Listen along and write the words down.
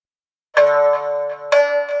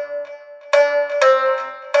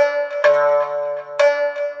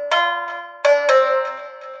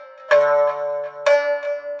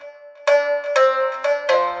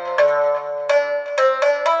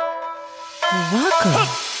Welcome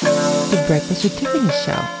to Breakfast with Tiffany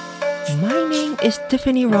show. My name is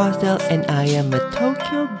Tiffany Rosdell and I am a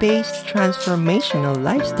Tokyo-based transformational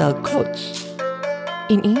lifestyle coach.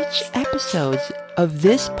 In each episode of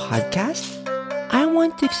this podcast, I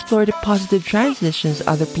want to explore the positive transitions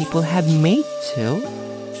other people have made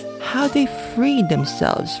to, how they freed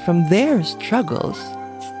themselves from their struggles,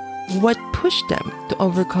 what pushed them to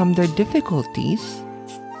overcome their difficulties,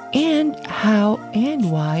 and how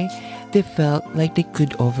and why they felt like they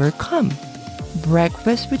could overcome.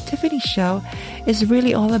 Breakfast with Tiffany show is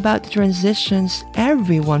really all about the transitions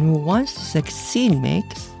everyone who wants to succeed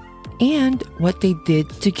makes and what they did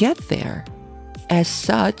to get there. As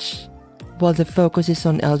such, while the focus is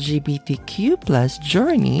on LGBTQ plus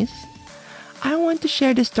journeys, I want to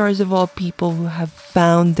share the stories of all people who have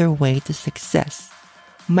found their way to success.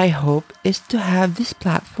 My hope is to have this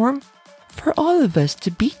platform for all of us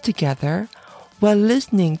to be together while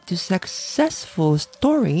listening to successful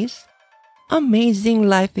stories, amazing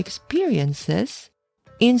life experiences,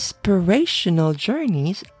 inspirational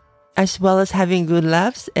journeys, as well as having good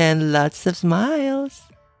laughs and lots of smiles.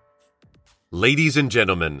 Ladies and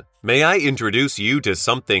gentlemen, may I introduce you to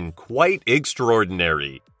something quite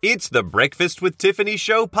extraordinary. It's the Breakfast with Tiffany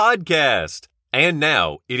Show podcast. And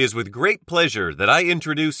now, it is with great pleasure that I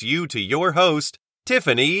introduce you to your host,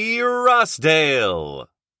 Tiffany Rosdale.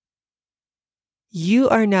 You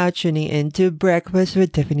are now tuning in to Breakfast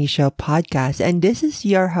with Tiffany Show podcast, and this is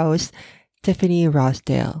your host, Tiffany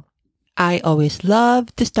Rosdale. I always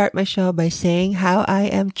love to start my show by saying how I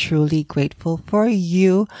am truly grateful for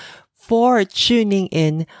you for tuning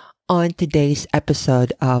in on today's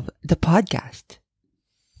episode of the podcast.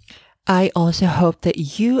 I also hope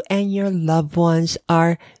that you and your loved ones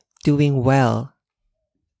are doing well.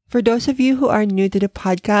 For those of you who are new to the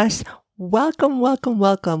podcast,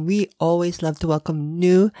 welcome. We always love to welcome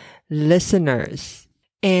new listeners.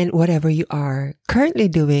 And whatever you are currently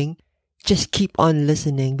doing, just keep on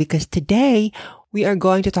listening because today we are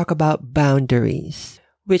going to talk about boundaries,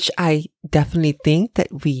 which I definitely think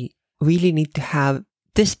that we really need to have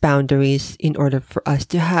these boundaries in order for us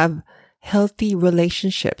to have healthy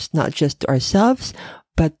relationships, not just to ourselves,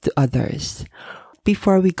 but to others.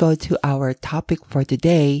 Before we go to our topic for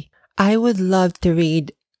today, I would love to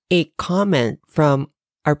read a comment from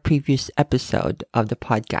our previous episode of the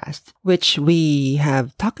podcast, which we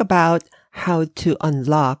have talked about how to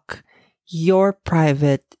unlock your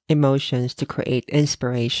private emotions to create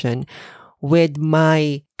inspiration with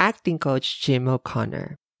my acting coach, Jim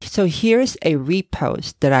O'Connor. So here's a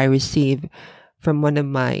repost that I received from one of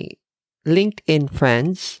my LinkedIn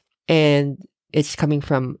friends, and it's coming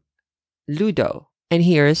from Ludo. And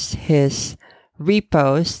here's his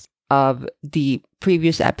repost of the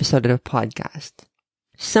previous episode of the podcast.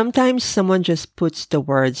 Sometimes someone just puts the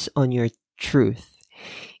words on your truth.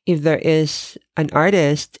 If there is an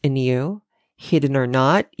artist in you, hidden or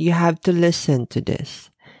not, you have to listen to this.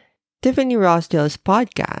 Tiffany Rosdale's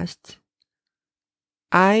podcast.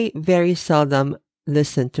 I very seldom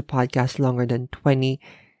listen to podcasts longer than 20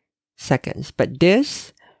 seconds, but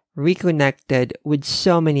this reconnected with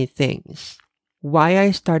so many things. Why I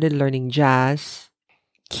started learning jazz,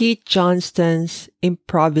 Keith Johnston's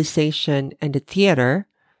improvisation and the theater,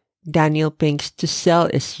 Daniel Pink's To Sell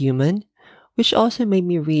is Human, which also made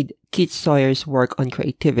me read Keith Sawyer's work on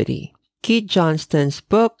creativity. Keith Johnston's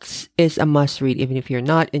books is a must-read even if you're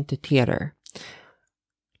not into theater.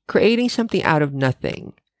 Creating something out of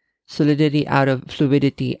nothing, solidity out of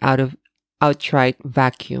fluidity, out of outright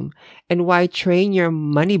vacuum, and why train your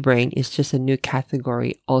money brain is just a new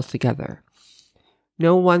category altogether.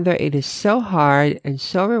 No wonder it is so hard and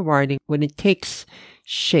so rewarding when it takes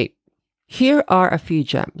shape. Here are a few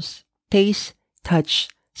gems. Taste, touch,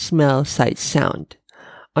 smell, sight, sound.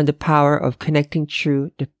 On the power of connecting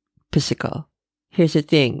through the physical. Here's the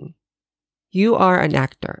thing. You are an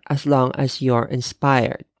actor as long as you're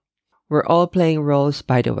inspired. We're all playing roles,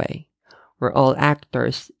 by the way. We're all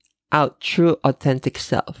actors out true authentic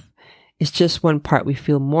self. It's just one part we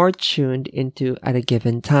feel more tuned into at a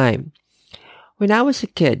given time. When I was a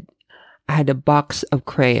kid, I had a box of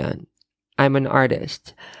crayon. I'm an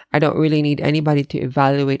artist. I don't really need anybody to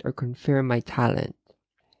evaluate or confirm my talent.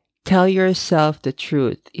 Tell yourself the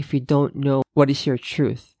truth. If you don't know what is your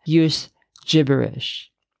truth, use gibberish.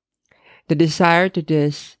 The desire to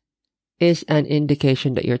this is an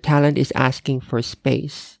indication that your talent is asking for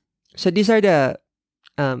space. So these are the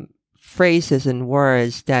phrases and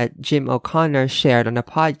words that Jim O'Connor shared on a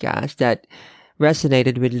podcast that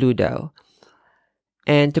resonated with Ludo.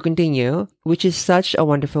 And to continue, which is such a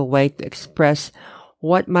wonderful way to express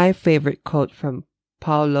what my favorite quote from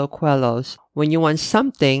Paulo Coelho's, when you want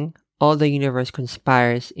something, all the universe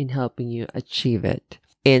conspires in helping you achieve it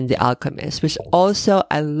in The Alchemist, which also,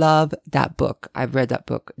 I love that book. I've read that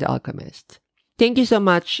book, The Alchemist. Thank you so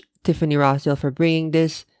much, Tiffany Rossdale, for bringing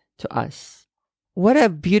this to us. What a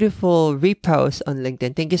beautiful repost on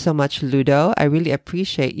LinkedIn. Thank you so much, Ludo. I really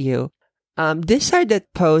appreciate you. These are the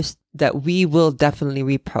posts that we will definitely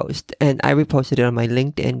repost. And I reposted it on my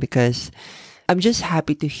LinkedIn because I'm just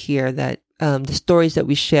happy to hear that the stories that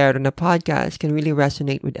we shared on the podcast can really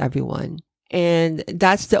resonate with everyone. And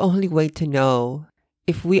that's the only way to know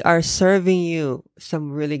if we are serving you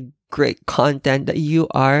some really great content that you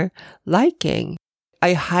are liking.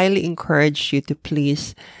 I highly encourage you to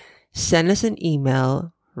please send us an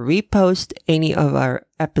email, repost any of our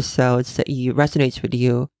episodes that resonates with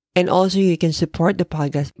you. And also you can support the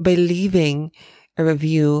podcast by leaving a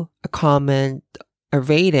review, a comment, a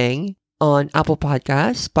rating on Apple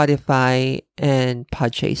Podcasts, Spotify, and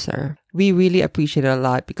Podchaser. We really appreciate it a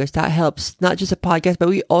lot because that helps not just a podcast, but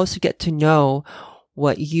we also get to know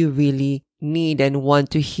what you really need and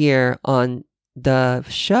want to hear on the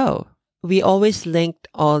show. We always linked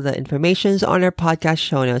all the informations on our podcast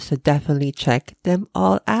show notes, so definitely check them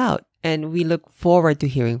all out. And we look forward to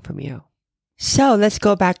hearing from you. So let's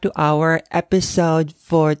go back to our episode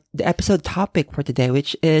topic for today,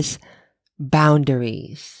 which is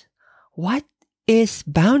boundaries. What is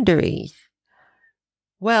boundaries?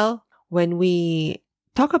 Well, when we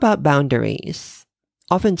talk about boundaries,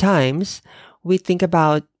 oftentimes we think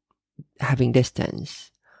about having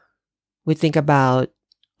distance. We think about,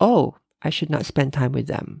 oh, I should not spend time with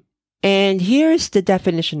them. And here's the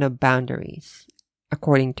definition of boundaries,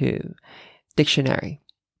 according to dictionary.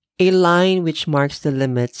 A line which marks the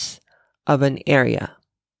limits of an area.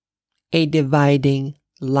 A dividing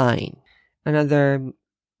line. Another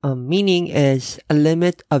meaning is a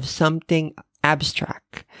limit of something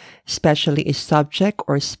abstract, especially a subject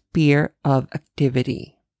or sphere of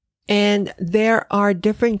activity. And there are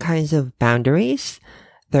different kinds of boundaries.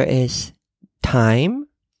 There is time.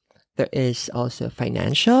 There is also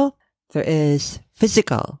financial. There is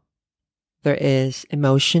physical. There is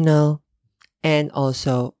emotional. And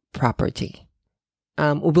also property.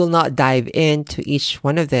 We will not dive into each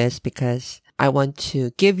one of this because I want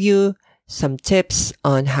to give you some tips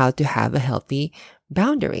on how to have a healthy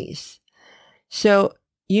boundaries. So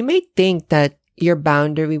you may think that your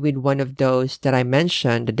boundary with one of those that I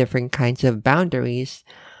mentioned, the different kinds of boundaries,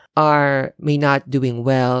 may not doing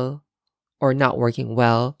well or not working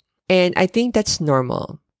well. And I think that's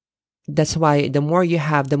normal. That's why the more you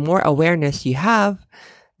have, the more awareness you have,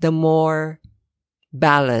 the more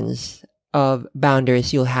balance of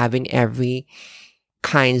boundaries you'll have in every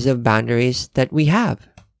kinds of boundaries that we have.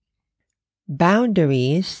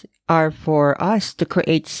 Boundaries are for us to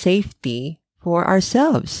create safety for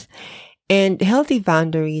ourselves. And healthy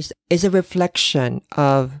boundaries is a reflection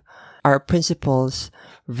of our principles,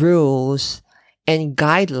 rules, and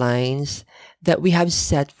guidelines that we have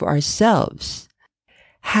set for ourselves.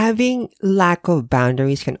 Having lack of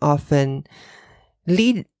boundaries can often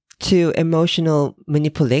lead to emotional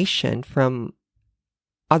manipulation from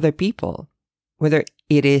other people, whether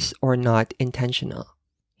it is or not intentional.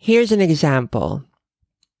 Here's an example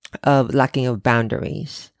of lacking of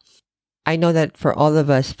boundaries. I know that for all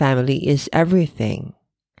of us, family is everything.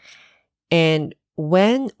 And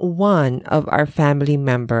when one of our family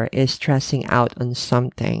member is stressing out on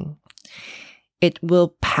something, it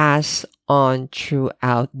will pass on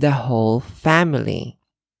throughout the whole family.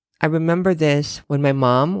 I remember this when my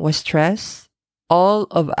mom was stressed, all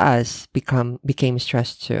of us became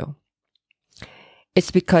stressed too.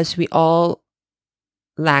 It's because we all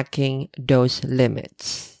lacking those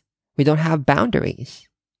limits. We don't have boundaries.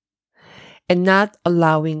 And not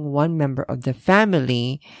allowing one member of the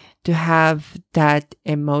family to have that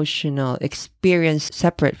emotional experience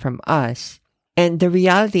separate from us. And the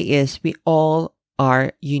reality is we all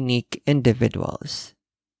are unique individuals.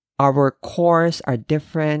 Our cores are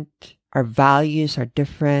different. Our values are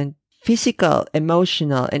different. Physical,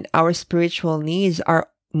 emotional, and our spiritual needs are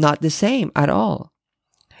not the same at all.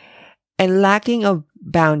 And lacking of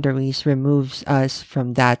boundaries removes us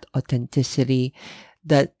from that authenticity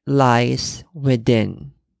that lies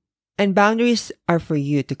within. And boundaries are for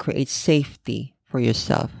you to create safety for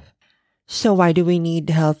yourself. So why do we need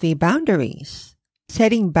healthy boundaries?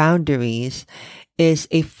 Setting boundaries is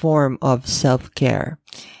a form of self-care.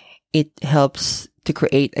 It helps to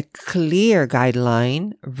create a clear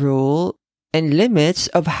guideline, rule, and limits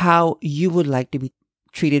of how you would like to be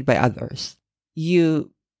treated by others.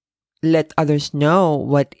 You let others know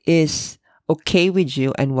what is okay with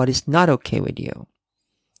you and what is not okay with you.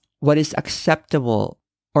 What is acceptable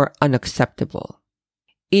or unacceptable.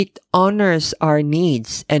 It honors our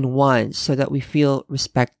needs and wants so that we feel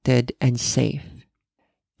respected and safe.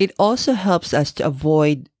 It also helps us to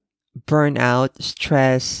avoid burnout,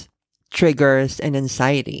 stress, triggers, and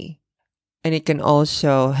anxiety. And it can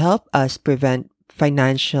also help us prevent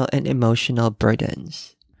financial and emotional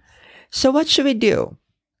burdens. So what should we do?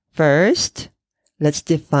 First, let's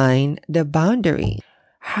define the boundary.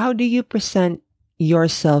 How do you present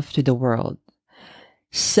yourself to the world?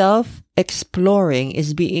 Self-exploring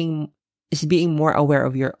is being more aware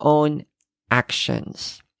of your own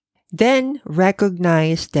actions. Then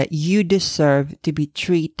recognize that you deserve to be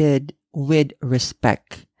treated with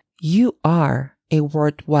respect. You are a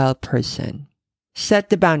worthwhile person. Set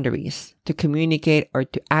the boundaries to communicate or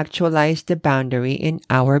to actualize the boundary in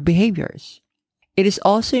our behaviors. It is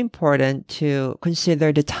also important to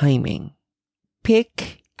consider the timing.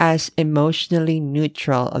 Pick as emotionally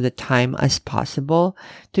neutral of the time as possible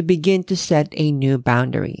to begin to set a new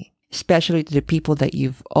boundary, especially to the people that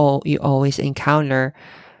you always encounter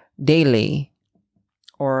daily,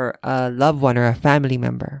 or a loved one or a family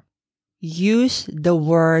member. Use the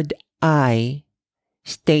word I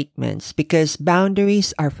statements because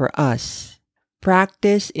boundaries are for us.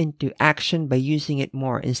 Practice into action by using it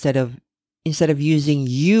more instead of using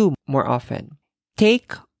you more often.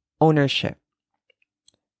 Take ownership.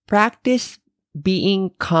 Practice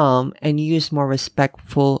being calm and use more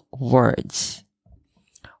respectful words.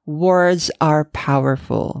 Words are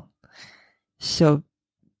powerful. So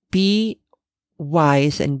be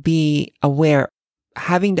wise and be aware.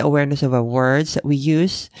 Having the awareness of our words that we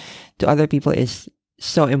use to other people is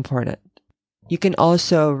so important. You can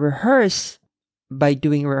also rehearse by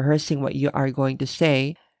rehearsing what you are going to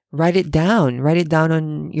say. Write it down. Write it down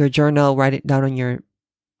on your journal. Write it down on your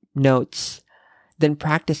notes. Then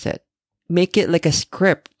practice it. Make it like a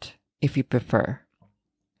script if you prefer.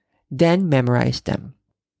 Then memorize them.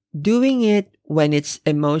 Doing it when it's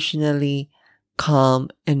emotionally calm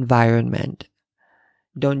environment.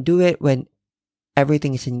 Don't do it when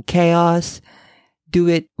everything is in chaos. Do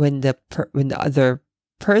it when the other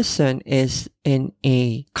person is in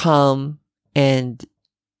a calm and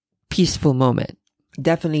peaceful moment.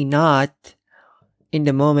 Definitely not in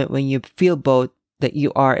the moment when you feel both that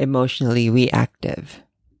you are emotionally reactive.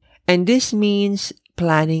 And this means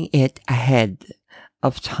planning it ahead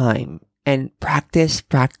of time and practice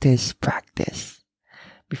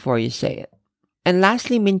before you say it. And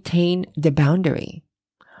lastly, maintain the boundary.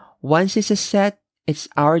 Once it's set, it's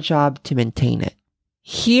our job to maintain it.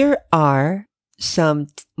 Here are some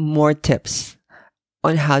more tips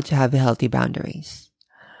on how to have healthy boundaries.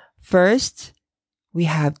 First, we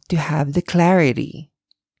have to have the clarity.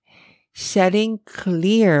 Setting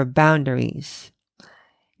clear boundaries.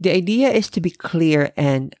 The idea is to be clear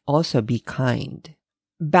and also be kind.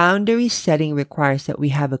 Boundary setting requires that we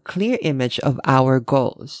have a clear image of our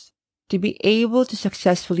goals. To be able to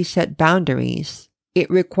successfully set boundaries, it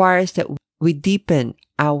requires that we deepen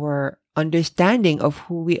our understanding of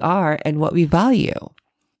who we are and what we value.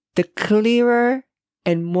 The clearer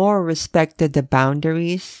and more respected the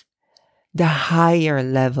boundaries, the higher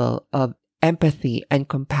level of empathy and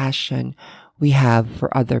compassion we have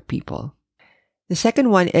for other people. The second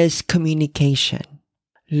one is communication.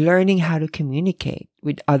 Learning how to communicate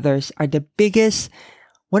with others are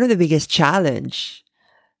one of the biggest challenge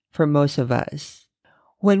for most of us.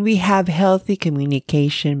 When we have healthy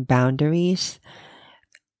communication boundaries,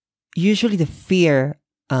 usually the fear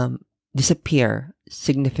disappear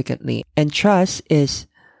significantly and trust is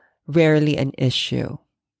rarely an issue.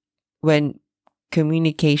 When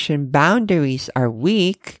communication boundaries are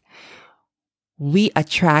weak, we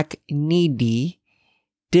attract needy,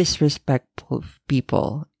 disrespectful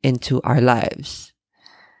people into our lives.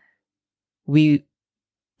 We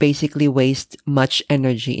basically waste much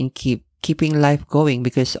energy in keeping life going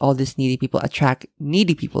because all these needy people attract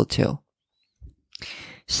needy people too.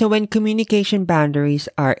 So when communication boundaries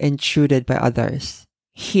are intruded by others,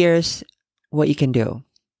 here's what you can do.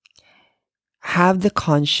 Have the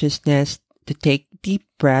consciousness to take deep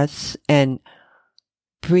breaths and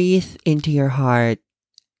breathe into your heart.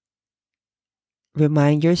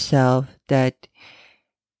 Remind yourself that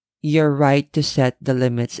you're right to set the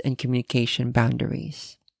limits and communication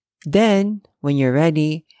boundaries. Then, when you're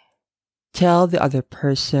ready, tell the other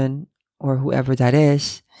person or whoever that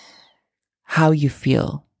is how you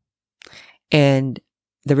feel. And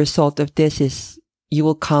the result of this is you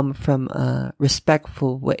will come from a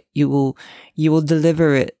respectful way. You will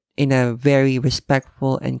deliver it in a very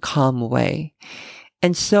respectful and calm way.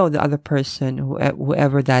 And so the other person,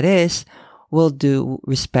 whoever that is, will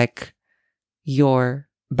respect your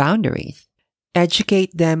boundaries.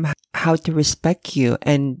 Educate them how to respect you,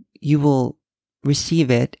 and you will receive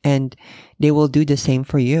it, and they will do the same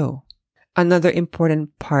for you. Another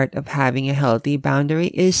important part of having a healthy boundary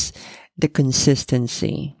is the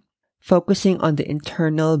consistency. Focusing on the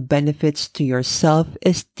internal benefits to your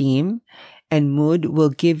self-esteem and mood will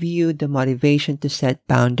give you the motivation to set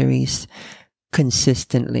boundaries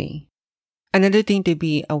consistently. Another thing to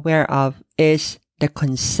be aware of is the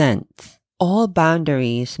consent. All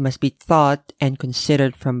boundaries must be thought and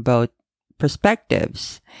considered from both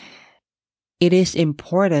perspectives. It is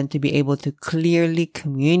important to be able to clearly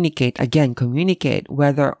communicate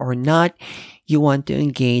whether or not you want to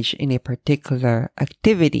engage in a particular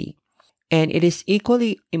activity. And it is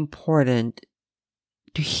equally important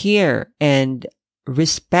to hear and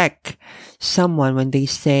respect someone when they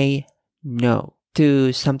say no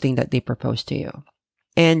to something that they propose to you.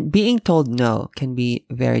 And being told no can be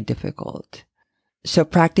very difficult. So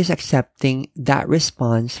practice accepting that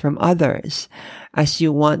response from others as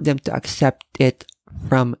you want them to accept it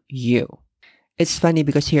from you. It's funny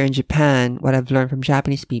because here in Japan, what I've learned from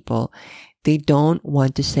Japanese people, they don't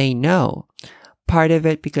want to say no. Part of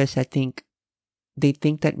it because I think they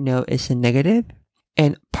think that no is a negative.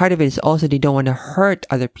 And part of it is also they don't want to hurt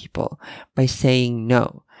other people by saying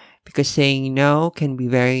no. Because saying no can be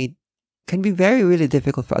very really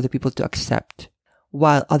difficult for other people to accept.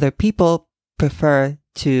 While other people prefer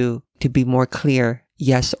to be more clear,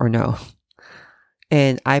 yes or no.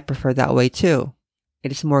 And I prefer that way too.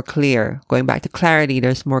 It is more clear. Going back to clarity,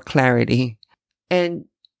 there's more clarity. And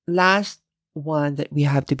last one that we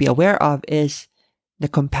have to be aware of is the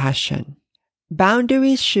compassion.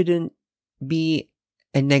 Boundaries shouldn't be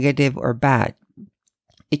a negative or bad.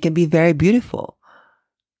 It can be very beautiful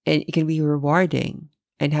and it can be rewarding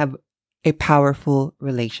and have a powerful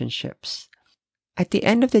relationships. At the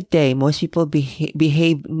end of the day, most people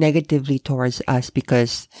behave negatively towards us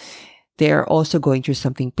because they are also going through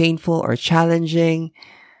something painful or challenging,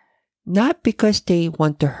 not because they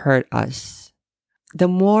want to hurt us. The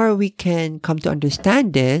more we can come to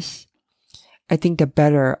understand this, I think the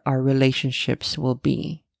better our relationships will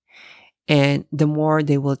be. And the more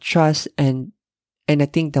they will trust and I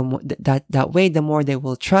think that way, the more they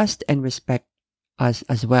will trust and respect us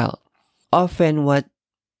as well. Often what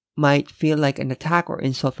might feel like an attack or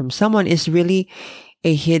insult from someone is really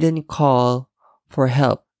a hidden call for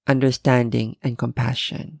help, understanding, and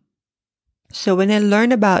compassion. So when I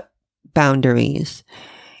learn about boundaries,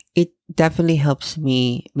 it definitely helps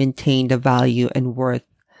me maintain the value and worth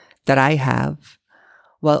that I have,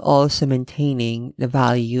 while also maintaining the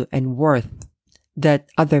value and worth that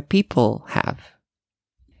other people have.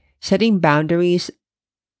 Setting boundaries,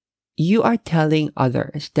 you are telling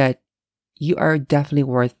others that you are definitely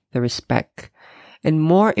worth the respect. And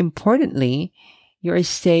more importantly, you are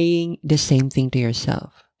saying the same thing to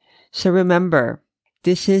yourself. So remember,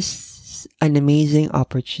 this is an amazing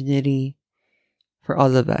opportunity for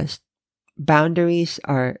all of us. Boundaries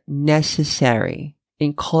are necessary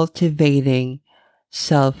in cultivating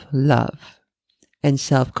self-love and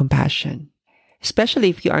self-compassion, especially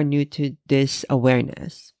if you are new to this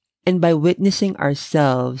awareness. And by witnessing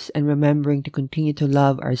ourselves and remembering to continue to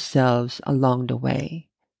love ourselves along the way,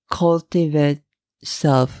 cultivate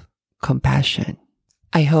self-compassion.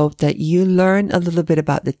 I hope that you learn a little bit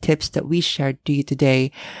about the tips that we shared to you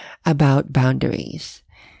today about boundaries.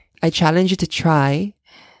 I challenge you to try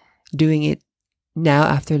doing it now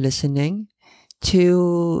after listening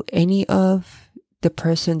to any of the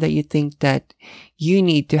person that you think that you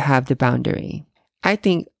need to have the boundary. I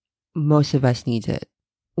think most of us need it.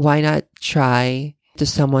 Why not try to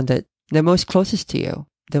someone that the most closest to you,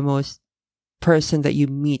 the most person that you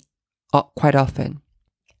meet quite often,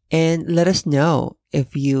 and let us know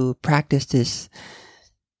if you practice this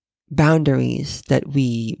boundaries that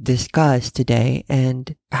we discussed today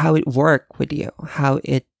and how it worked with you, how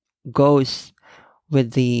it goes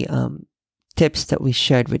with the tips that we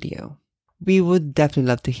shared with you. We would definitely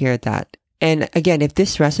love to hear that. And again, if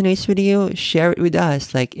this resonates with you, share it with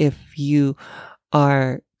us. Like if you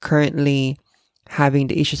are currently having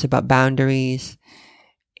the issues about boundaries,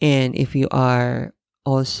 and if you are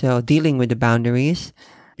also dealing with the boundaries,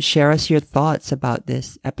 share us your thoughts about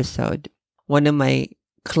this episode. One of my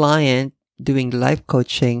client doing life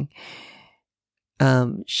coaching,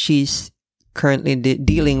 she's currently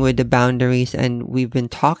dealing with the boundaries, and we've been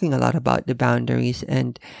talking a lot about the boundaries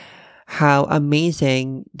and how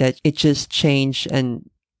amazing that it just changed, and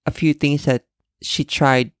a few things that she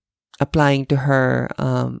tried applying to her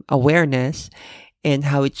awareness and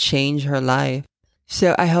how it changed her life.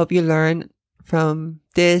 So I hope you learn from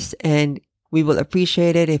this, and we will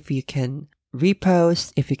appreciate it if you can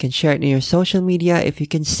repost, if you can share it in your social media, if you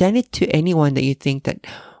can send it to anyone that you think that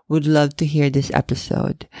would love to hear this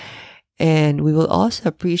episode. And we will also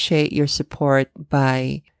appreciate your support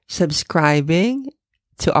by subscribing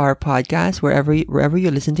to our podcast wherever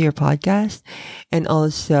you listen to your podcast, and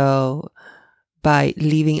also by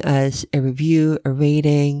leaving us a review, a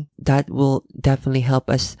rating. That will definitely help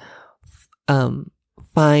us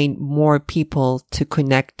find more people to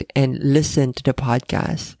connect and listen to the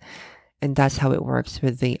podcast. And that's how it works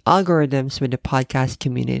with the algorithms with the podcast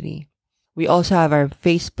community. We also have our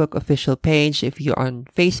Facebook official page. If you're on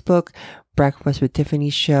Facebook, Breakfast with Tiffany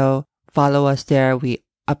Show, follow us there. We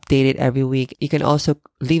update it every week. You can also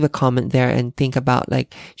leave a comment there and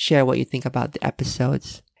share what you think about the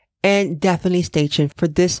episodes. And definitely stay tuned for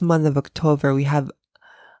this month of October. We have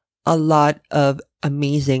a lot of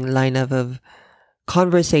amazing lineup of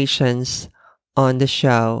conversations on the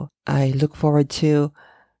show. I look forward to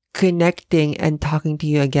connecting and talking to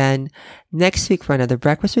you again next week for another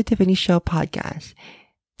Breakfast with Tiffany Show podcast.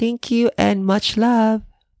 Thank you and much love.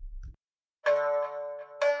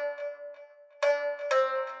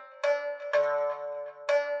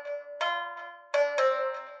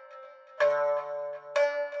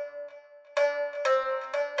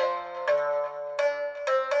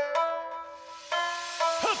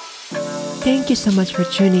 Thank you so much for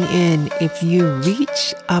tuning in. If you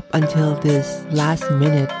reach up until this last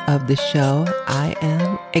minute of the show, I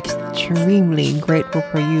am extremely grateful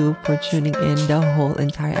for you for tuning in the whole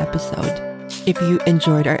entire episode. If you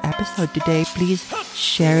enjoyed our episode today, please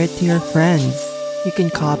share it to your friends. You can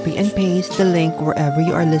copy and paste the link wherever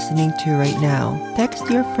you are listening to right now. Text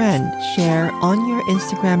your friend, share on your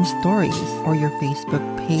Instagram stories or your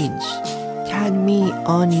Facebook page. Tag me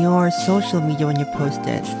on your social media when you post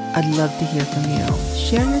it. I'd love to hear from you.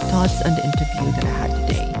 Share your thoughts on the interview that I had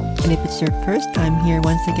today. And if it's your first time here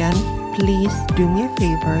once again, please do me a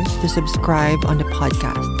favor to subscribe on the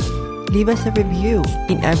podcast. Leave us a review.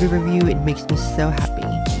 In every review, it makes me so happy.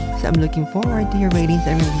 So I'm looking forward to your ratings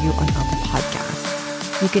and review on Apple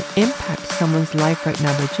Podcasts. You can impact someone's life right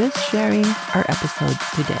now by just sharing our episode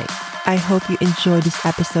today. I hope you enjoyed this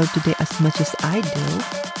episode today as much as I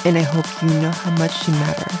do. And I hope you know how much you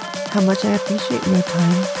matter, how much I appreciate your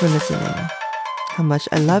time for listening, how much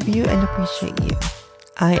I love you and appreciate you.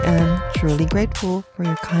 I am truly grateful for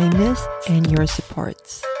your kindness and your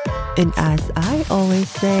supports. And as I always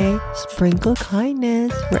say, sprinkle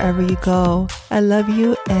kindness wherever you go. I love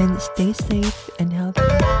you and stay safe and healthy.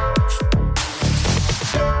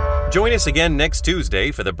 Join us again next Tuesday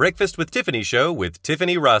for the Breakfast with Tiffany Show with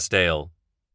Tiffany Rossdale.